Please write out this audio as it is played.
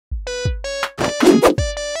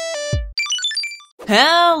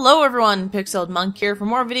Hello everyone, Pixeled Monk here. For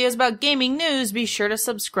more videos about gaming news, be sure to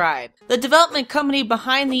subscribe. The development company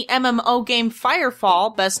behind the MMO game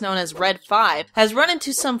Firefall, best known as Red5, has run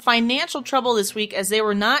into some financial trouble this week as they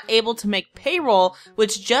were not able to make payroll,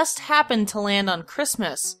 which just happened to land on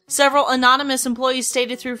Christmas. Several anonymous employees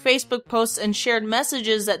stated through Facebook posts and shared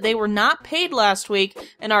messages that they were not paid last week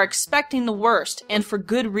and are expecting the worst, and for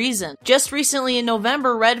good reason. Just recently in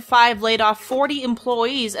November, Red5 laid off 40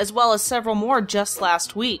 employees as well as several more just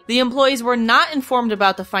last week. The employees were not informed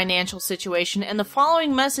about the financial situation, and the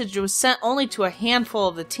following message was sent only to a handful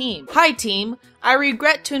of the team. Hi team, I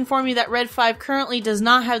regret to inform you that Red5 currently does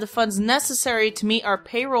not have the funds necessary to meet our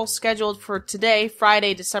payroll scheduled for today,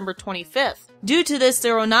 Friday, December 25th. Due to this,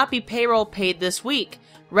 there will not be payroll paid this week.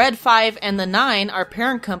 Red5 and the 9, our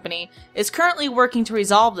parent company, is currently working to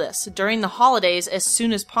resolve this during the holidays as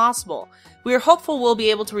soon as possible. We are hopeful we'll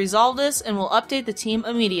be able to resolve this and will update the team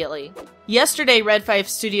immediately. Yesterday, Red5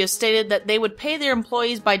 Studios stated that they would pay their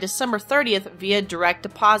employees by December 30th via direct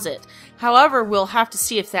deposit. However, we'll have to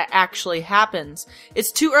see if that actually happens.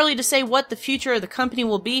 It's too early to say what the future of the company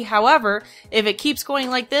will be. However, if it keeps going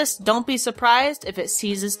like this, don't be surprised if it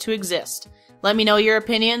ceases to exist. Let me know your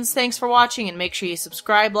opinions. Thanks for watching, and make sure you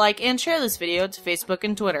subscribe, like, and share this video to Facebook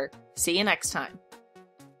and Twitter. See you next time.